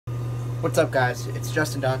What's up, guys? It's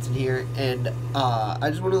Justin Dotson here, and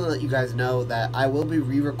I just want to let you guys know that I will be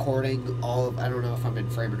re-recording all of, I don't know if I'm in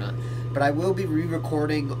frame or not, but I will be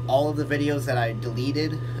re-recording all of the videos that I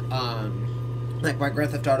deleted, like my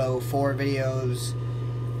Grand Theft Auto 4 videos,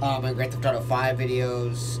 my Grand Theft Auto 5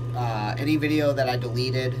 videos, any video that I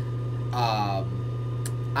deleted, I'm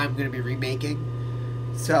going to be remaking,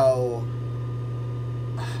 so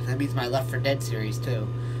that means my Left 4 Dead series, too.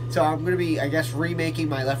 So I'm going to be, I guess, remaking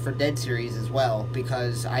my Left 4 Dead series as well,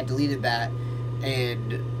 because I deleted that,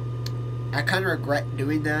 and I kind of regret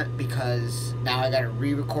doing that, because now I got to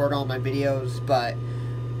re-record all my videos, but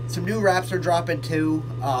some new raps are dropping too,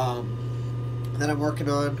 that I'm working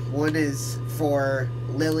on. One is for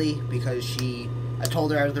Lily, because I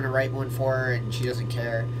told her I was going to write one for her, and she doesn't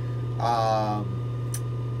care,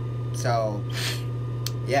 so,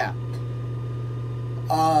 yeah,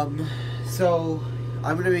 so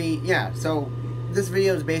I'm going to be, so this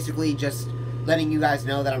video is basically just letting you guys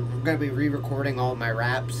know that I'm going to be re-recording all my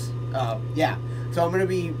raps. So I'm going to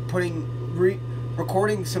be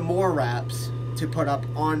recording some more raps to put up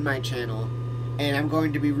on my channel, and I'm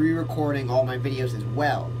going to be re-recording all my videos as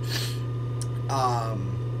well. I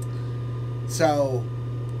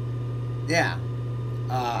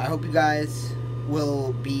hope you guys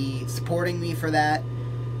will be supporting me for that.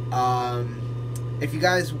 If you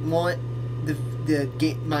guys want the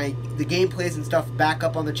gameplays and stuff back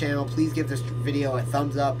up on the channel, please give this video a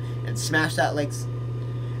thumbs up and smash that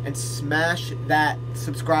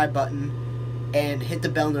subscribe button and hit the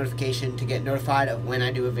bell notification to get notified of when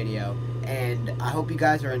I do a video. And I hope you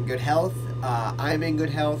guys are in good health. I'm in good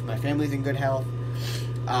health. My family's in good health.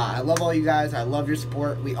 I love all you guys. I love your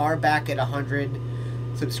support. We are back at 100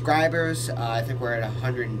 subscribers. I think we're at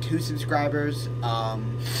 102 subscribers.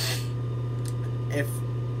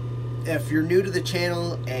 If you're new to the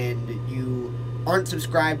channel and you aren't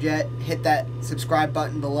subscribed yet, hit that subscribe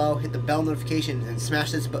button below, hit the bell notifications, and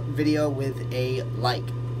smash this video with a like.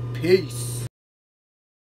 Peace.